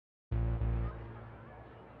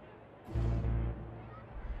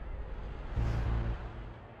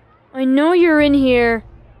I know you're in here.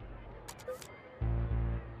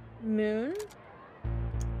 Moon?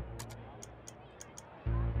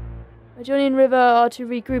 Johnny and River are to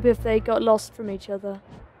regroup if they got lost from each other.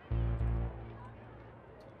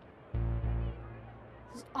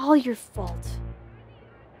 It's all your fault.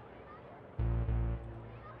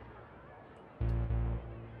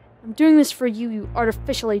 I'm doing this for you, you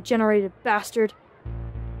artificially generated bastard.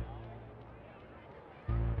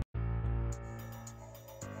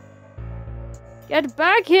 Get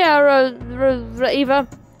back here, Eva.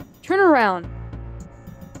 Turn around.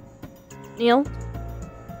 Neil?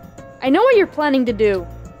 I know what you're planning to do.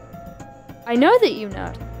 I know that you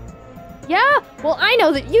know. Yeah? Well, I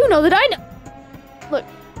know that you know that I know. Look,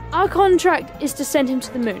 our contract is to send him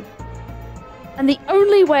to the moon. And the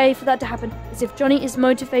only way for that to happen is if Johnny is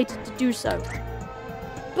motivated to do so.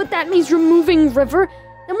 But that means removing River?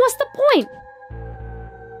 Then what's the point?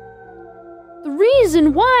 The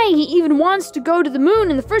reason why he even wants to go to the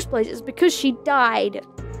moon in the first place is because she died.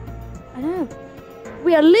 I know.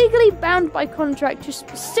 We are legally bound by contract to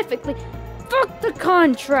specifically... Fuck the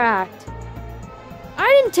contract! I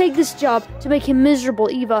didn't take this job to make him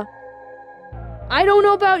miserable, Eva. I don't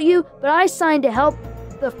know about you, but I signed to help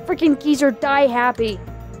the freaking geezer die happy.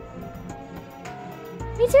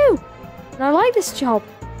 Me too. And I like this job.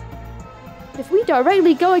 But if we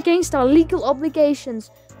directly go against our legal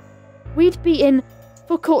obligations, we'd be in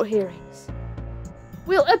for court hearings.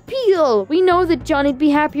 We'll appeal. We know that Johnny'd be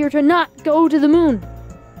happier to not go to the moon.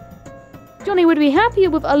 Johnny would be happier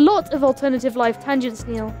with a lot of alternative life tangents,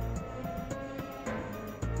 Neil.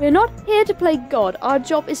 We're not here to play God. Our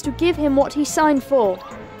job is to give him what he signed for.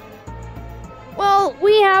 Well,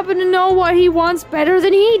 we happen to know what he wants better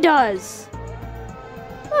than he does.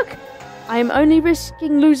 Look, I am only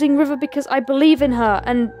risking losing River because I believe in her,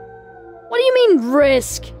 and... What do you mean,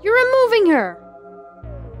 risk? You're removing her.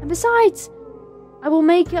 And besides, I will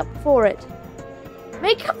make up for it.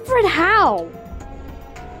 Make up for it how?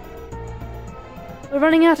 We're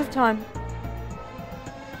running out of time.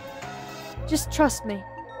 Just trust me.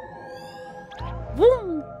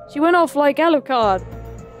 Boom! She went off like Alucard.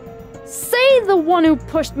 Say the one who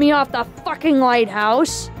pushed me off the fucking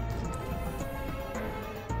lighthouse.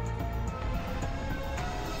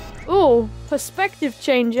 Ooh, perspective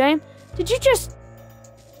change, eh? Did you just...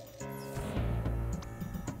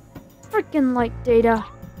 Frickin' light data.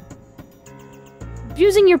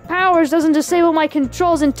 Abusing your powers doesn't disable my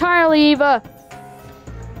controls entirely, Eva.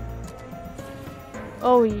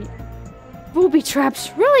 Oh, booby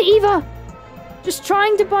traps. Really, Eva? Just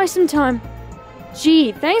trying to buy some time.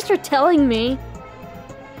 Gee, thanks for telling me.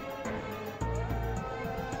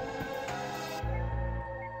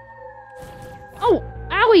 Oh,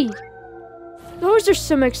 owie! Those are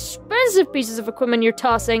some expensive pieces of equipment you're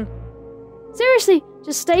tossing. Seriously,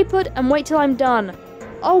 just stay put and wait till I'm done.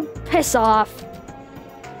 Oh, piss off.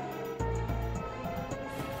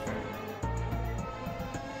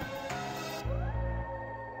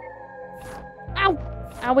 Ow!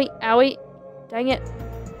 Owie, owie. Dang it.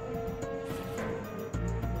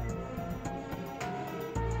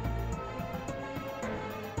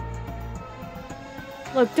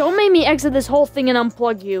 Look, don't make me exit this whole thing and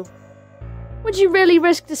unplug you. Would you really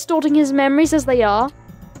risk distorting his memories as they are?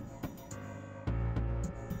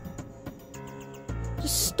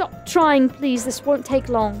 Just stop trying, please. This won't take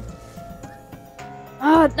long.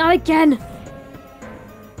 Ah, not again!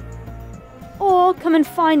 Or come and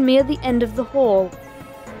find me at the end of the hall.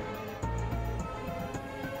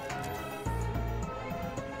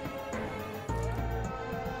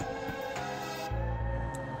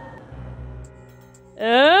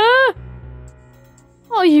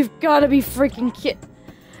 Oh, you've gotta be freaking kidding.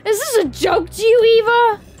 Is this a joke to you,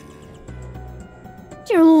 Eva?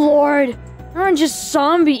 Dear Lord, there aren't just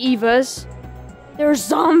zombie Evas. They're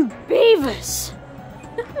zombievas.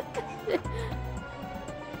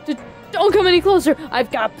 Don't come any closer.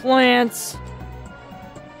 I've got plants.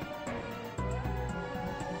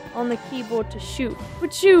 On the keyboard to shoot.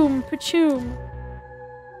 Pachoom, pachoom.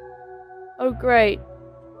 Oh, great.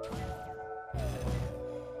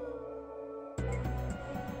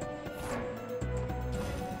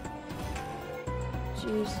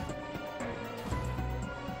 Jeez.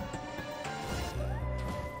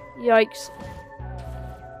 Yikes.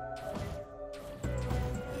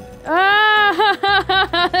 Ah!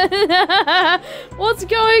 What's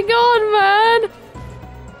going on, man?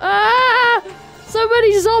 Ah! So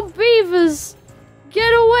many zombievas!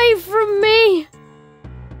 Get away from me!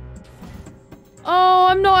 Oh,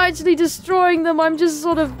 I'm not actually destroying them, I'm just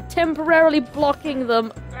sort of temporarily blocking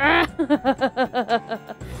them.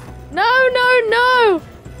 No, no, no!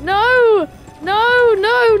 No! No,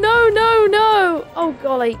 no, no, no, no! Oh,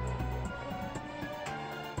 golly.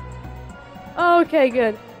 Okay,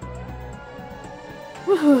 good.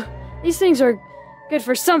 Whew. These things are good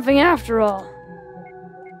for something after all.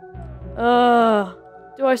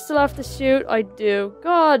 Do I still have to shoot? I do.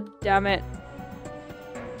 God damn it.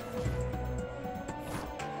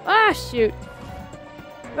 Ah, shoot.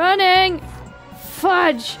 Running!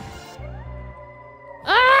 Fudge!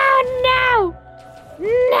 Ah, no!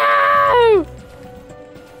 No!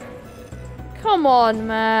 Come on,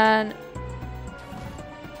 man.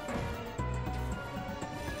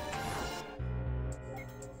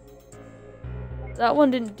 That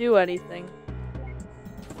one didn't do anything.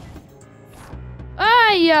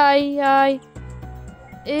 Ay, ay, ay.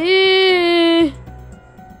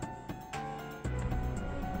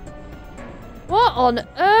 What on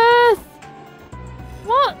earth?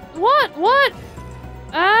 What?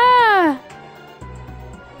 Ah!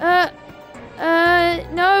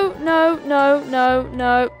 No, no, no, no,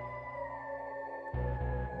 no.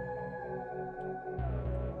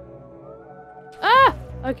 Ah!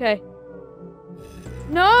 Okay.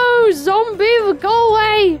 No, zombie, go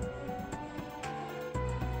away!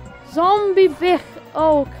 Zombie bitch.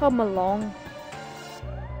 Oh, come along.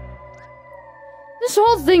 This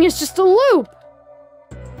whole thing is just a loop.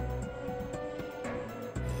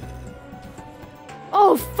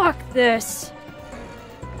 Oh, fuck this.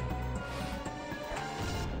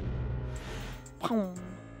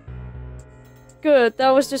 Good, that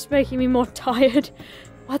was just making me more tired.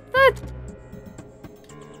 What the?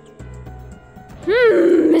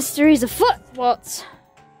 Mysteries afoot. What?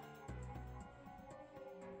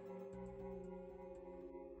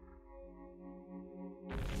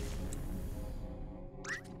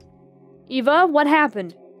 Eva, what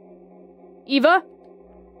happened? Eva?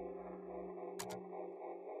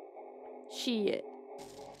 Shit.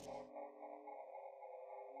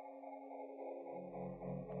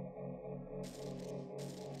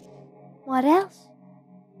 What else?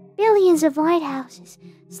 Billions of lighthouses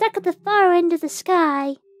stuck at the far end of the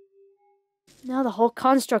sky. Now the whole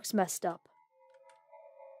construct's messed up.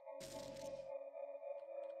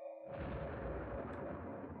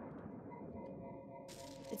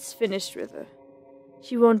 It's finished, River.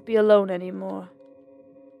 She won't be alone anymore.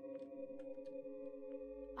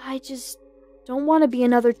 I just don't want to be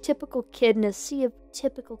another typical kid in a sea of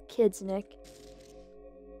typical kids, Nick.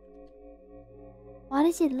 What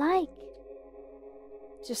is it like?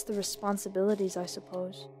 Just the responsibilities, I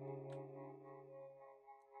suppose.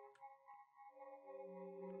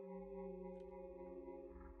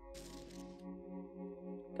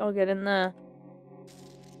 Go get in there.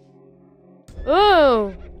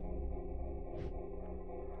 Oh!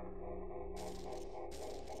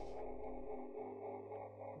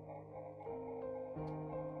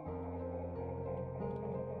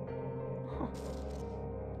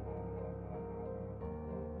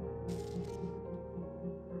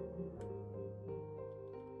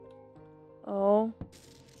 Oh.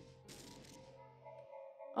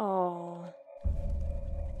 Oh.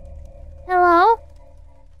 Hello?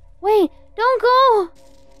 Wait, don't go!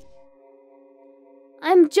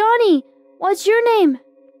 I'm Johnny. What's your name?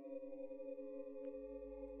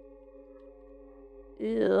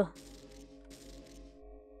 Ew.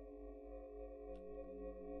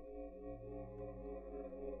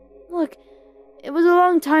 Look, it was a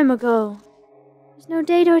long time ago. There's no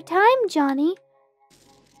date or time, Johnny.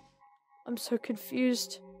 I'm so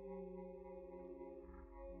confused.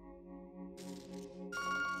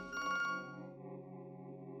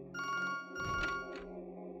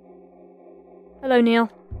 Hello, Neil.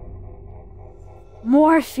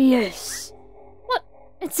 Morpheus! What?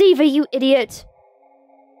 It's Eva, you idiot!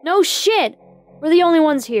 No shit! We're the only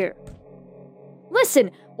ones here.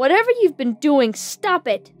 Listen, whatever you've been doing, stop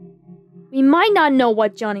it! We might not know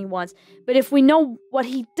what Johnny wants, but if we know what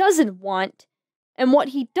he doesn't want, and what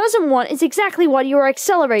he doesn't want is exactly what you are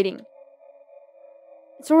accelerating.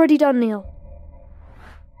 It's already done, Neil.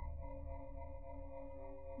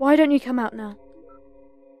 Why don't you come out now?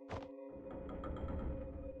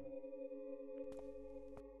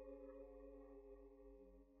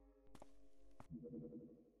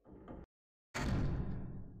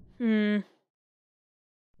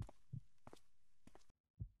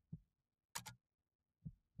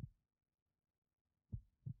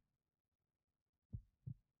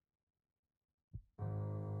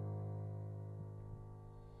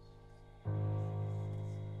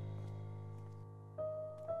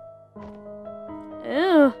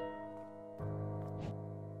 Ew.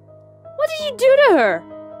 What did you do to her?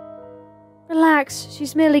 Relax,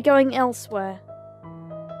 she's merely going elsewhere.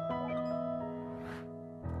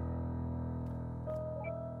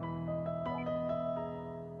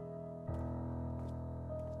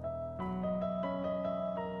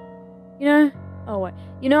 Oh wait.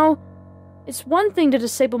 It's one thing to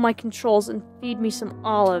disable my controls and feed me some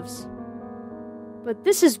olives. But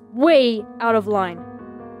this is way out of line.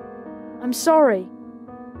 I'm sorry,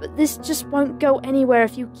 but this just won't go anywhere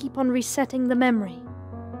if you keep on resetting the memory.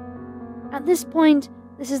 At this point,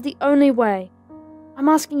 this is the only way. I'm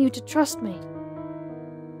asking you to trust me.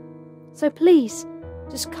 So please,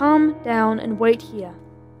 just calm down and wait here.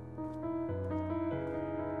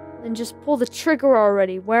 Then just pull the trigger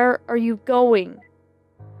already. Where are you going?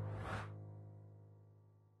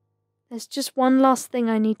 There's just one last thing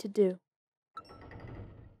I need to do.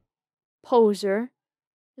 Poser.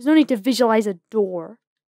 There's no need to visualize a door.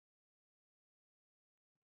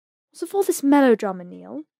 What's with all this melodrama,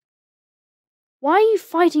 Neil? Why are you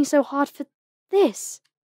fighting so hard for this?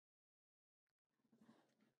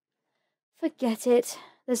 Forget it.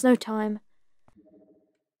 There's no time.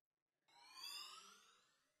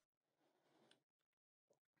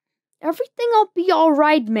 Everything'll be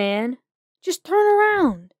alright, man. Just turn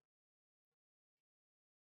around.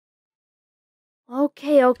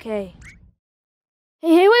 Okay.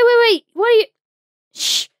 Hey, wait. What are you...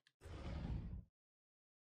 Shh.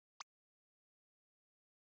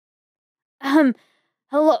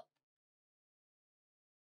 Hello...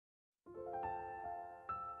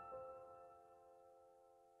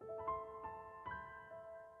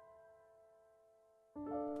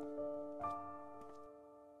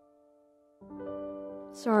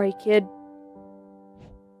 Sorry, kid.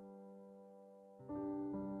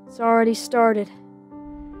 It's already started.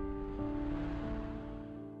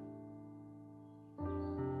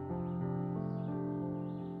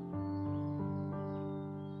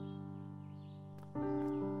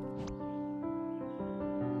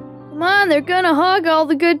 Come on, they're gonna hog all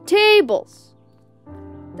the good tables.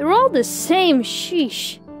 They're all the same,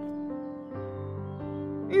 sheesh.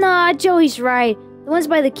 Nah, Joey's right. The ones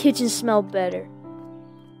by the kitchen smell better.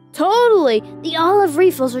 Totally! The olive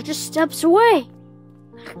refills are just steps away.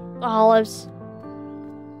 Olives.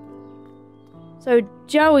 So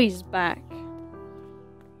Joey's back.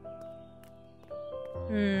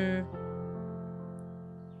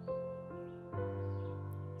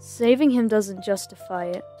 Saving him doesn't justify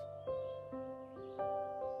it.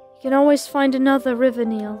 You can always find another River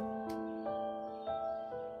Neil.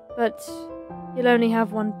 But you'll only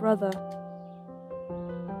have one brother.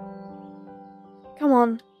 Come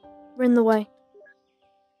on, we're in the way.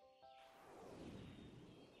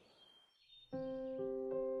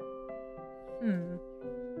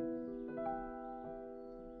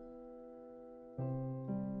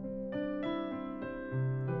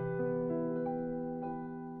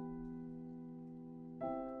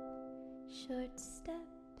 Short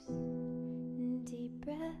steps, deep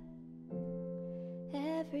breath,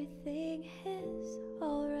 everything is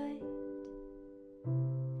alright.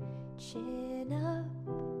 Chin up,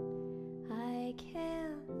 I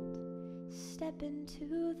can't step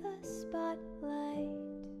into the spotlight.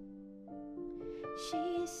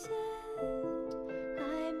 She said,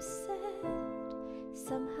 I'm sad,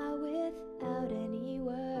 somehow without any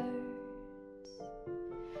words.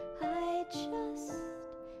 I just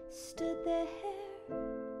stood there,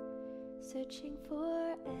 searching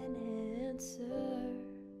for an answer.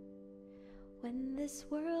 When this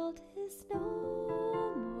world is no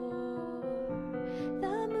more,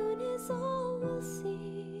 the moon is all we'll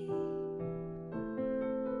see.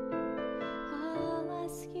 I'll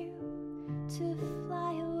ask you to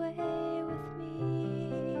fly away with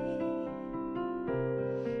me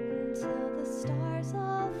until the stars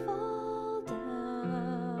all fall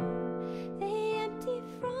down. They empty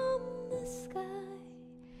from the sky,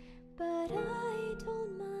 but I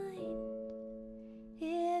don't mind.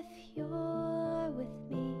 If you're with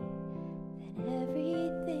me, then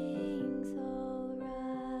everything's alright.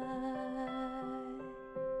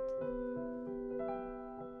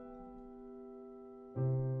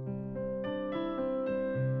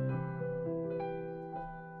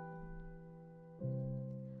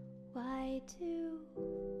 Why do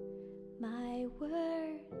my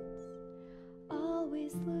words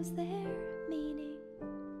always lose their meaning?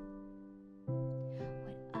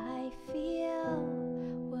 What I feel,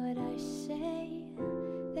 what I say,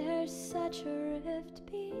 there's such a rift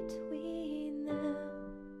between them.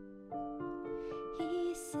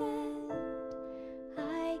 He said,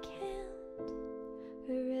 I can't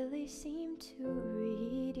really seem to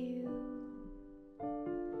read you.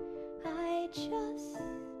 I just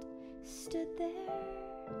stood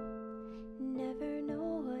there, never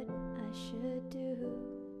know what I should do.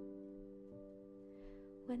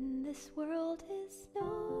 When this world is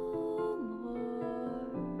no more,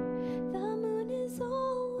 the moon is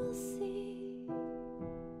all we'll see.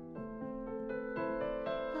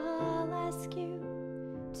 ask you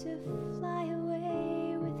to fly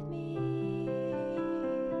away with me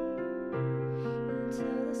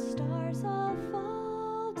until the stars all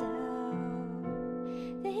fall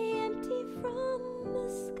down. They empty from the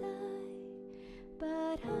sky,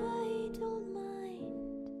 but I don't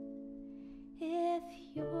mind. If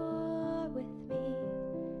you're with me,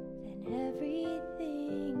 then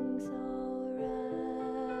everything's alright.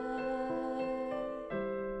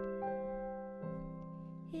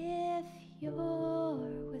 If you're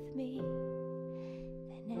with me,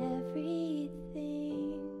 then everything's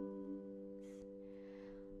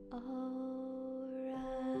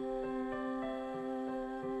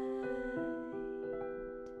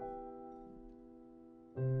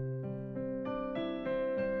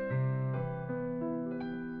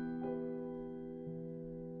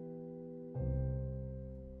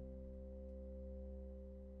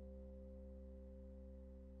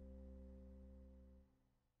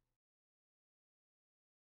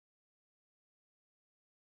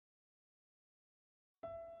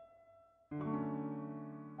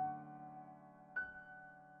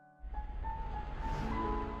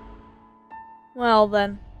Well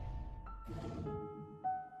then.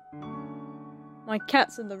 My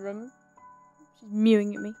cat's in the room. She's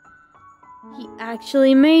mewing at me. He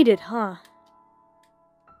actually made it, huh?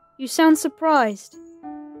 You sound surprised.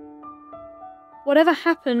 Whatever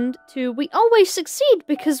happened to we always succeed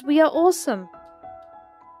because we are awesome?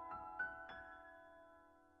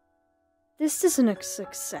 This isn't a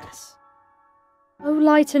success. Oh,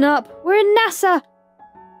 lighten up. We're in NASA!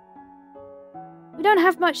 We don't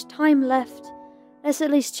have much time left. Let's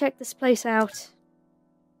at least check this place out.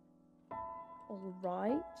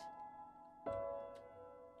 Alright.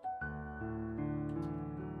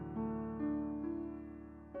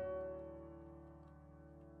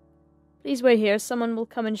 Please wait here. Someone will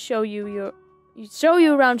come and show you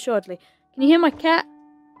around shortly. Can you hear my cat?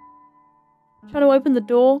 Trying to open the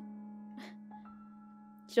door.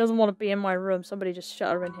 She doesn't want to be in my room. Somebody just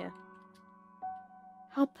shut her in here.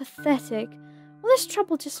 How pathetic. All this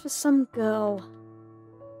trouble just for some girl.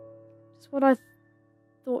 That's what I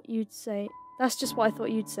thought you'd say. That's just what I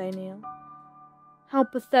thought you'd say, Neil. How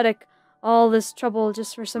pathetic. All this trouble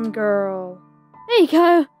just for some girl. There you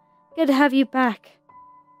go. Good to have you back.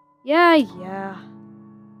 Yeah.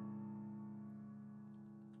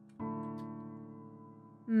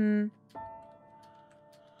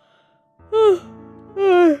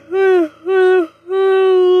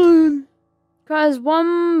 Requires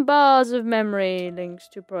 1 bars of memory links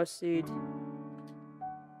to proceed.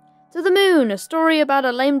 To the Moon, a story about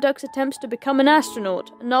a lame duck's attempts to become an astronaut.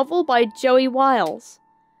 A novel by Joey Wiles.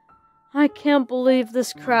 I can't believe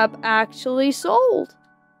this crap actually sold.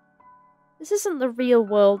 This isn't the real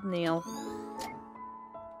world, Neil.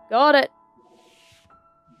 Got it.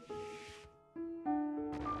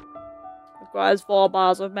 Requires 4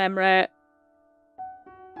 bars of memory.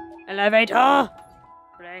 Elevator!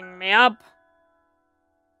 Bring me up.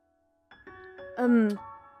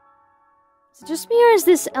 Is it just me or is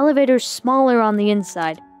this elevator smaller on the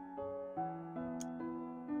inside?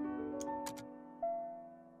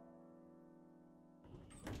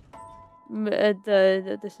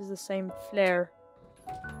 This is the same flare.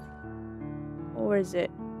 Or is it?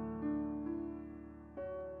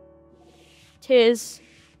 Tis.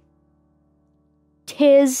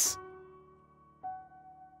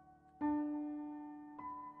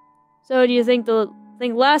 So do you think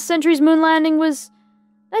last century's moon landing was...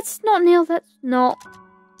 That's not, Neil, that's not.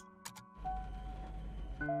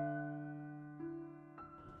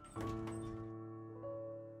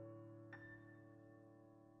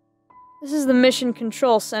 This is the Mission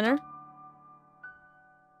Control Center.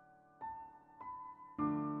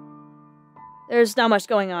 There's not much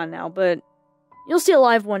going on now, but you'll see it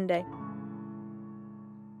live one day.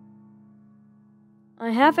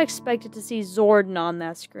 I half expected to see Zordon on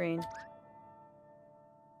that screen.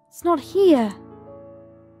 It's not here.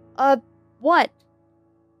 What?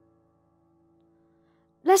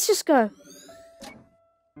 Let's just go.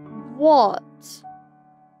 What?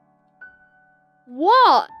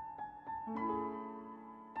 What?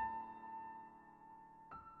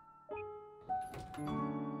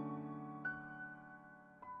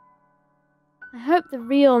 I hope the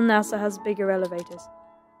real NASA has bigger elevators.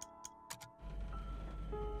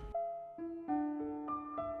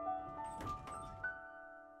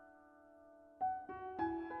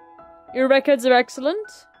 Your records are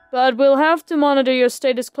excellent, but we'll have to monitor your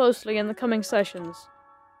status closely in the coming sessions.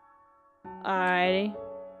 Alrighty.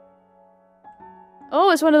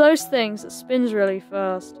 Oh, it's one of those things that spins really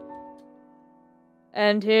fast.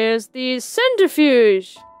 And here's the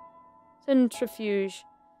centrifuge.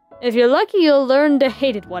 If you're lucky, you'll learn to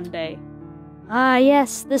hate it one day. Ah,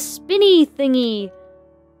 yes, the spinny thingy.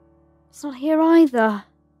 It's not here either.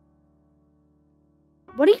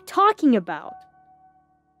 What are you talking about?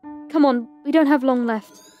 Come on, we don't have long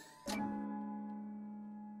left.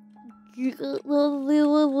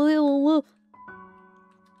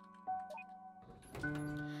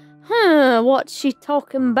 What's she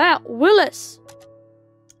talking about? Willis!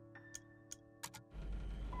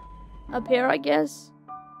 Up here, I guess.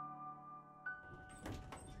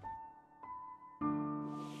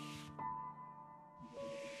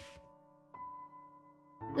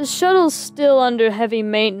 The shuttle's still under heavy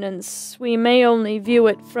maintenance. We may only view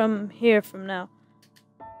it from here from now.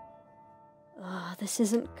 Ah, this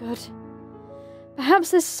isn't good.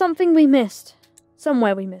 Perhaps there's something we missed.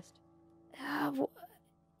 Somewhere we missed.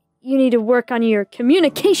 You need to work on your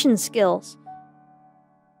communication skills.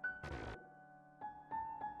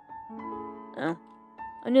 Oh,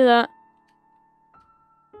 I knew that.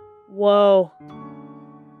 Whoa.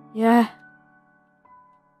 Yeah.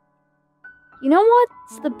 You know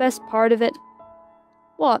what's the best part of it?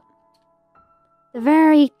 What? The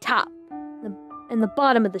very top. And the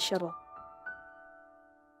bottom of the shuttle.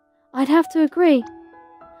 I'd have to agree.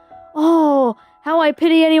 Oh, how I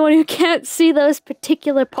pity anyone who can't see those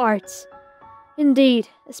particular parts. Indeed,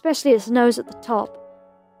 especially its nose at the top.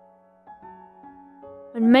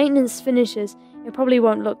 When maintenance finishes, it probably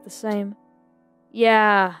won't look the same.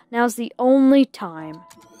 Yeah, now's the only time.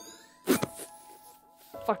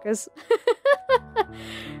 Fuckers.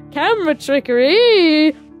 Camera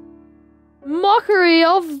trickery! Mockery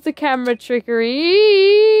of the camera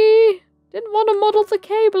trickery! Didn't want to model the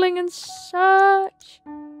cabling and such.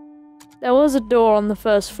 There was a door on the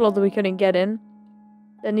first floor that we couldn't get in.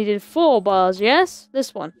 That needed 4 bars, yes?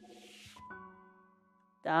 This one.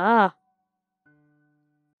 Ah.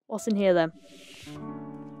 What's in here then?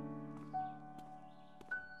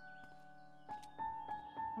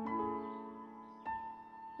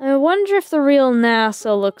 I wonder if the real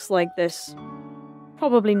NASA looks like this.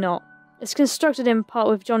 Probably not. It's constructed in part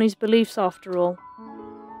with Johnny's beliefs after all.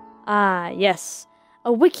 Ah, yes.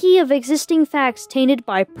 A wiki of existing facts tainted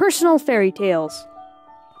by personal fairy tales.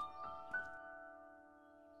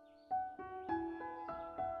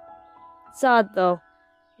 It's odd, though.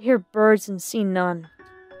 I hear birds and see none.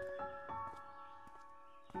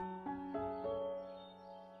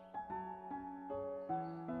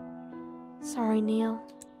 Sorry, Neil.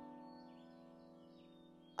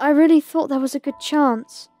 I really thought there was a good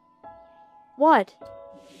chance. What?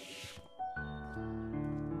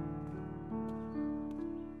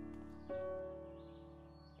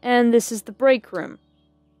 And this is the break room.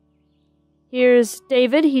 Here's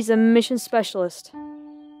David, he's a mission specialist.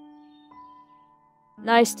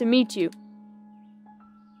 Nice to meet you.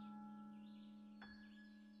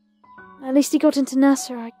 At least he got into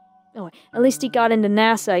NASA, at least he got into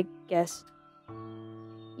NASA, I guess.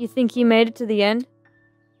 You think he made it to the end?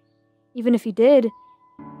 Even if he did,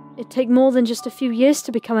 it'd take more than just a few years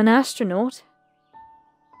to become an astronaut.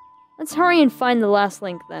 Let's hurry and find the last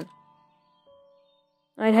link, then.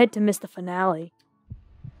 I'd hate to miss the finale.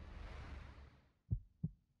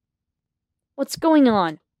 What's going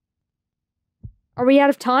on? Are we out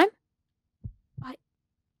of time?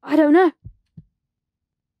 I don't know.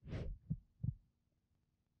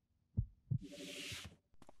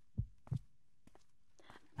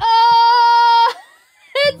 Oh!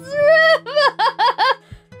 It's River!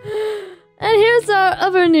 And here's our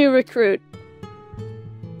other new recruit.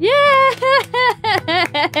 Yeah!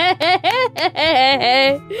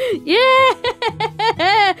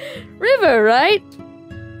 Yeah! River, right?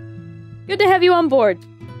 Good to have you on board.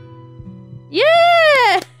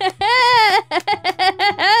 Yeah!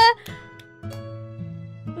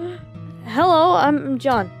 Hello, I'm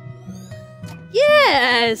John.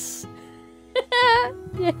 Yes!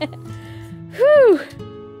 Yeah. Whew!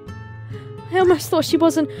 I almost thought she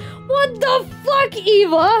wasn't. What the fuck,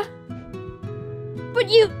 Eva? But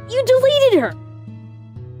you deleted her.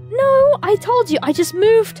 No, I told you, I just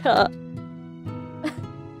moved her.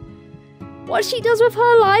 What she does with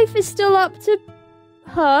her life is still up to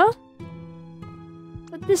her.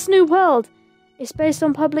 But this new world is based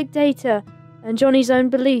on public data and Johnny's own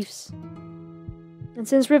beliefs. And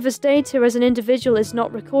since River's data as an individual is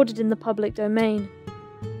not recorded in the public domain,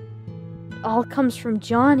 it all comes from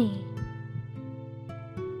Johnny.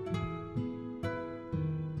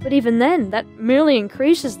 But even then, that merely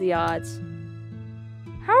increases the odds.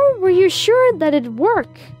 How were you sure that it'd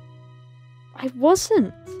work? I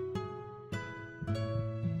wasn't.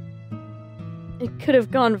 It could have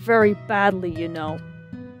gone very badly, you know.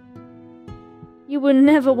 You would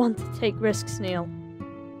never want to take risks, Neil.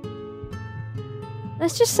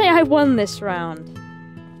 Let's just say I won this round.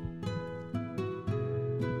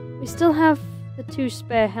 We still have the 2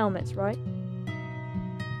 spare helmets, right?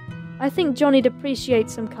 I think Johnny'd appreciate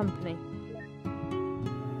some company.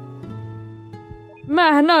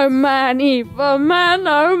 Man, oh man, Eva, man,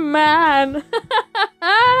 oh man!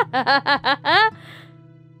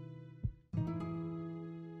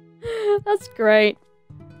 That's great.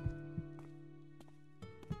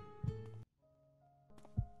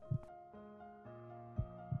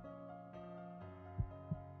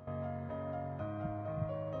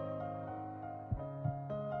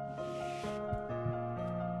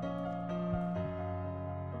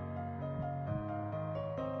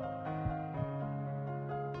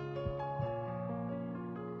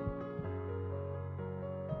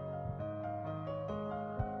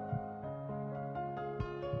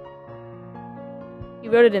 He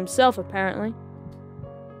wrote it himself, apparently.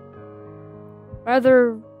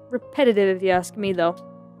 Rather repetitive, if you ask me, though.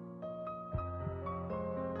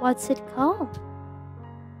 What's it called?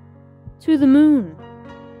 To the Moon.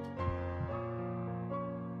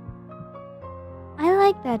 I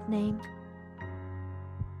like that name.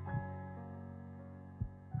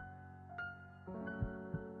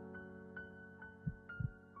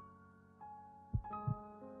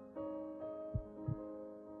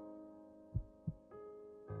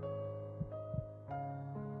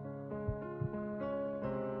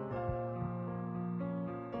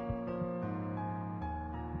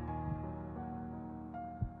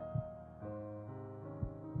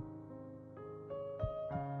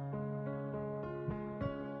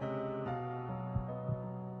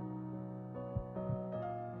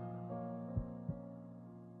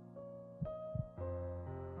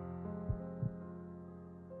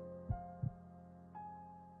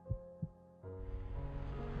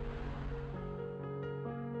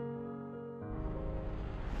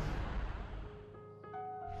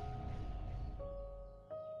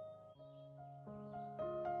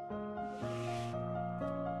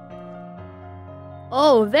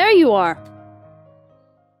 Oh, there you are.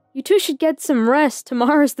 You two should get some rest.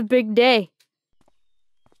 Tomorrow's the big day.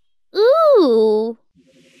 Ooh!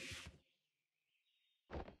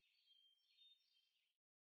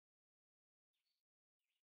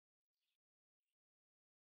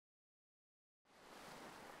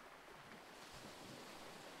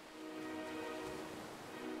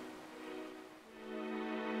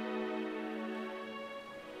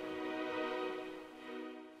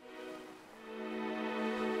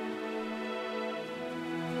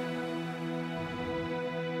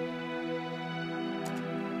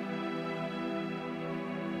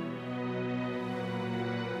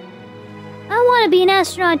 I want to be an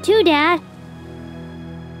astronaut too, Dad.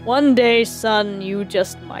 One day, son, you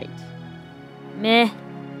just might. Meh.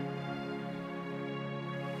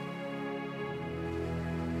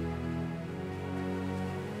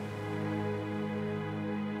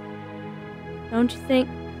 Don't you think...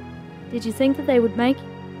 Did you think that they would make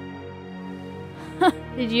it?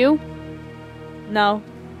 Did you? No.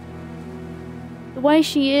 The way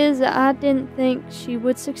she is, I didn't think she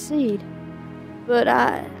would succeed. But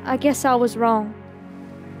I guess I was wrong.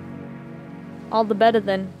 All the better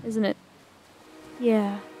then, isn't it?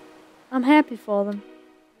 Yeah. I'm happy for them.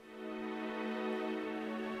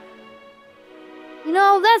 You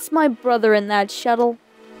know, that's my brother in that shuttle.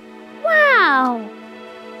 Wow!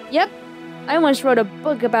 Yep. I once wrote a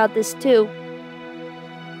book about this too.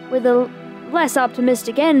 With a less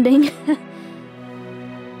optimistic ending.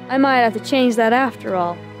 I might have to change that after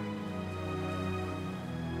all.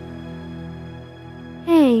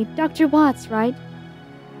 Hey, Dr. Watts, right?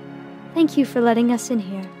 Thank you for letting us in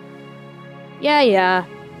here. Yeah.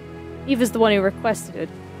 Eva's the one who requested it.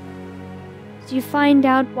 Did you find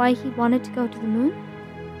out why he wanted to go to the moon?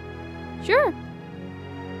 Sure.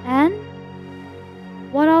 And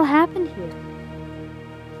what all happened here?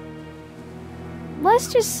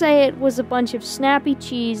 Let's just say it was a bunch of sappy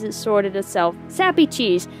cheese that sorted itself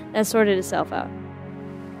out.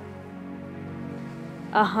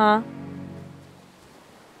 Uh-huh.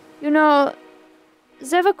 You know,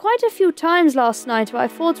 there were quite a few times last night where I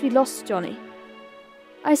thought we lost Johnny.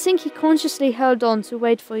 I think he consciously held on to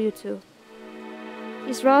wait for you two.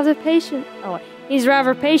 He's rather patient. Oh, he's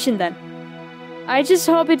rather patient then. I just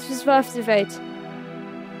hope it was worth the wait.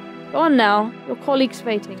 Go on now, your colleague's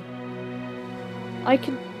waiting. I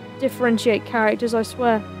can differentiate characters, I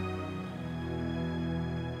swear.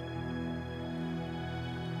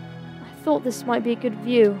 I thought this might be a good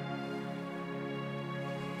view.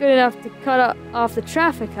 Good enough to cut off the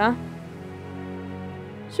traffic, huh?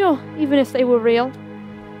 Sure, even if they were real.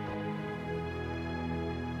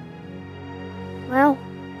 Well,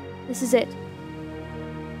 this is it.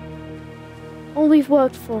 all we've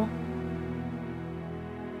worked for.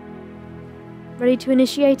 Ready to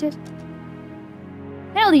initiate it?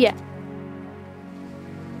 Hell yeah!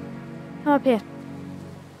 Come up here.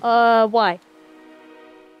 Why?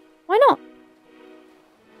 Why not?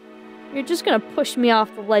 You're just gonna push me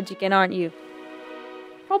off the ledge again, aren't you?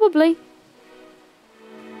 Probably.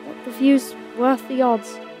 But the view's worth the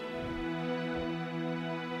odds.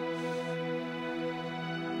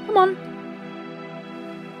 Come on.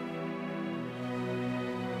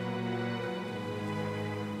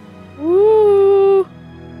 Woo!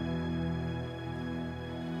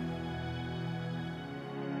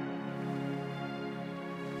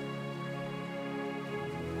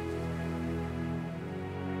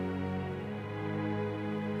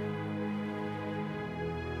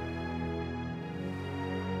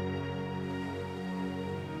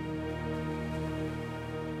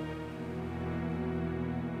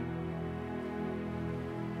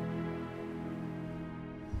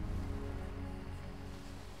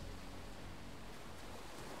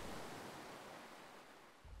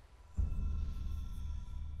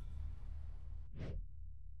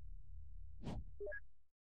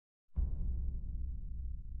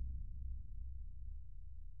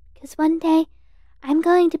 Because one day, I'm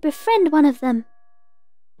going to befriend one of them.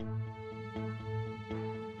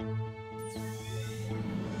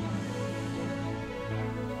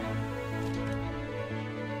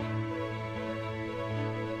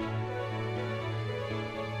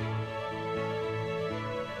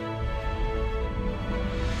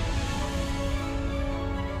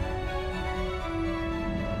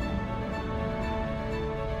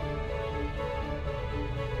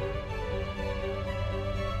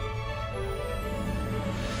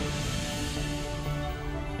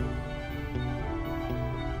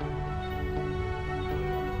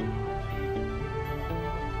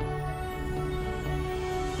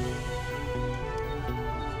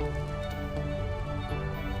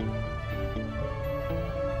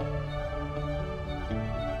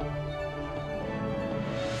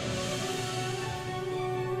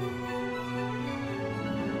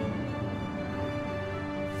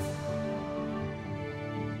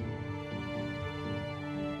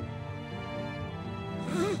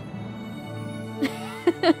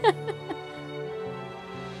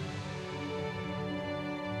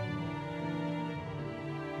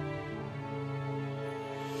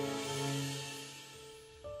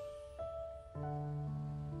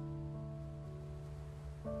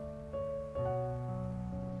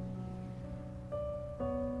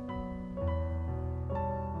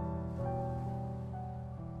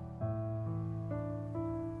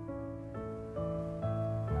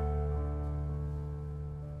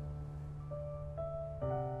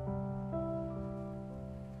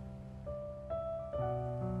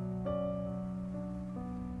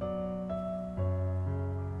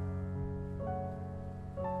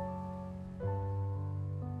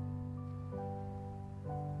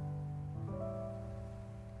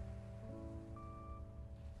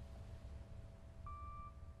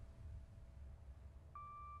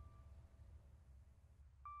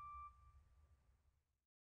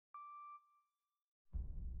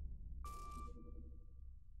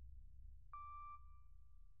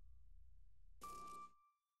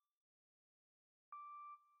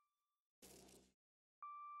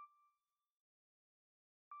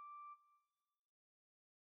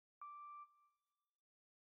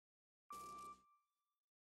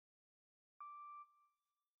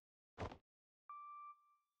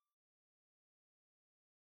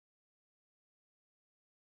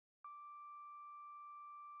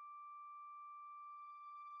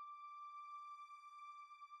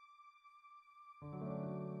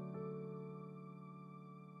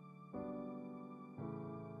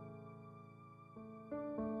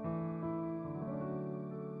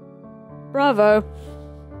 Bravo.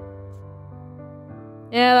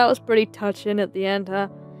 Yeah, that was pretty touching at the end, huh?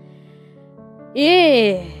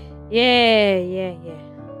 Yeah.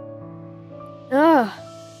 Ugh.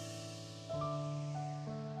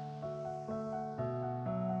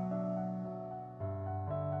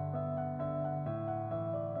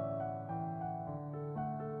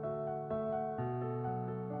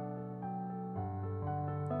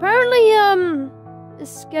 Apparently,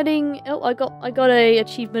 it's getting... Oh, I got a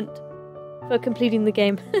achievement for completing the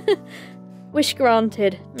game. Wish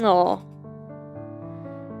granted. Aw.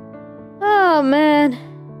 Oh, man.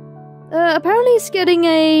 Apparently it's getting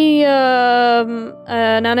an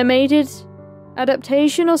animated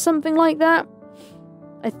adaptation or something like that.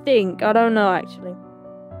 I think. I don't know, actually.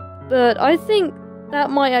 But I think that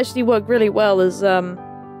might actually work really well as, I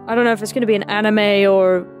don't know if it's going to be an anime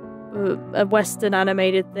or a Western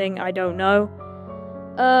animated thing. I don't know.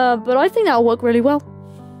 But I think that'll work really well.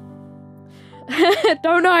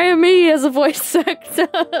 Don't hire me as a voice actor.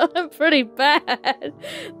 I'm pretty bad.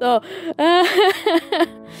 So,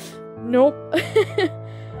 nope.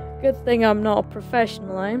 Good thing I'm not a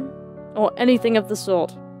professional, or anything of the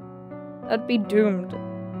sort. I'd be doomed.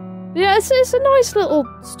 But yeah, it's a nice little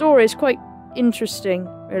story. It's quite interesting,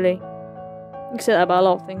 really. You can say that about a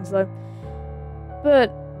lot of things, though. But,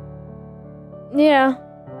 yeah.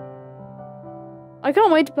 I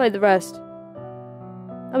can't wait to play the rest.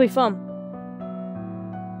 That'll be fun.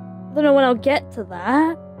 I don't know when I'll get to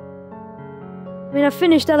that. I mean, I've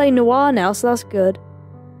finished LA Noire now, so that's good.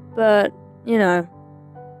 But, you know.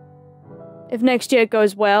 If next year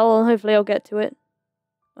goes well, hopefully I'll get to it.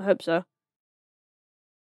 I hope so.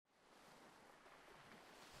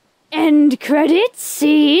 End credits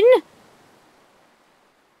scene?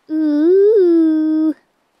 Ooh.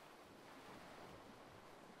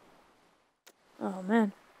 Oh,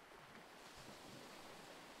 man.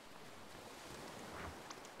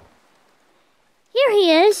 Here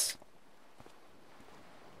he is.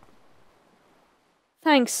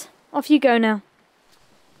 Thanks. Off you go now.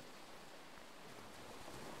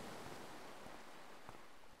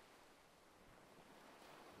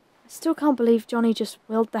 I still can't believe Johnny just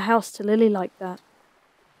willed the house to Lily like that.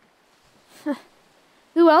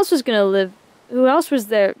 Who else was gonna live? Who else was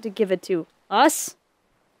there to give it to? Us?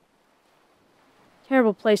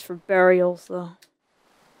 Terrible place for burials, though.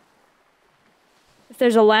 If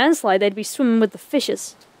there's a landslide, they'd be swimming with the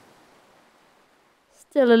fishes.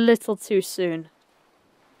 Still a little too soon.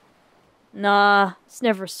 Nah, it's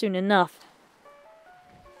never soon enough.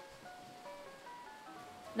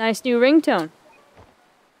 Nice new ringtone.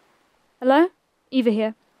 Hello? Eva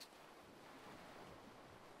here.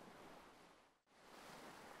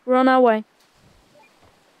 We're on our way.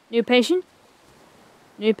 New patient?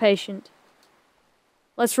 New patient.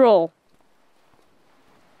 Let's roll.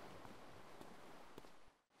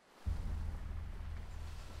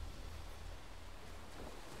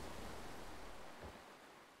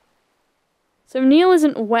 So Neil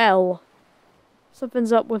isn't well.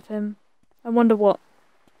 Something's up with him. I wonder what.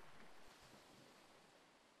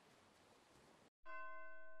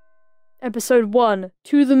 Episode 1.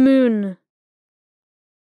 To the Moon.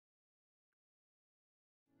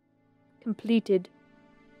 Completed.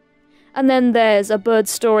 And then there's A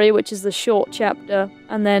Bird's Story, which is the short chapter.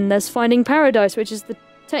 And then there's Finding Paradise, which is the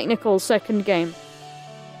technical second game.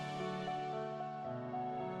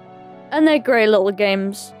 And they're great little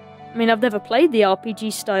games. I mean, I've never played the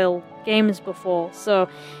RPG style games before, so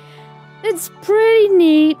it's pretty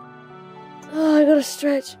neat. Oh, I gotta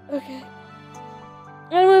stretch. Okay.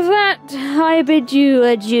 And with that, I bid you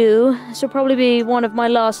adieu. This will probably be one of my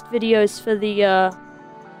last videos for the,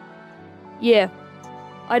 year.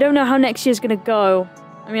 I don't know how next year's gonna go.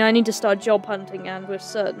 I mean, I need to start job hunting, and with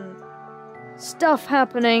certain stuff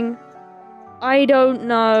happening, I don't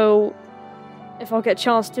know if I'll get a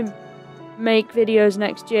chance to make videos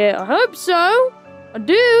next year. I hope so.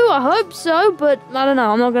 I hope so, but I don't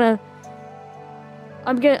know. I'm not gonna.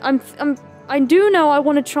 I do know I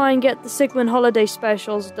want to try and get the Sigmund holiday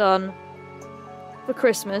specials done for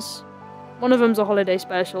Christmas. One of them's a holiday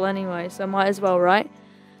special anyway, so might as well, right?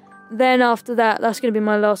 Then after that, that's gonna be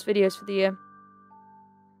my last videos for the year.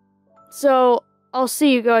 So I'll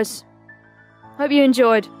see you guys. Hope you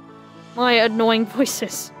enjoyed my annoying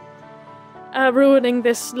voices. Ruining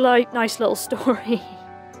this nice little story.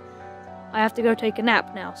 I have to go take a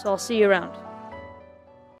nap now, so I'll see you around.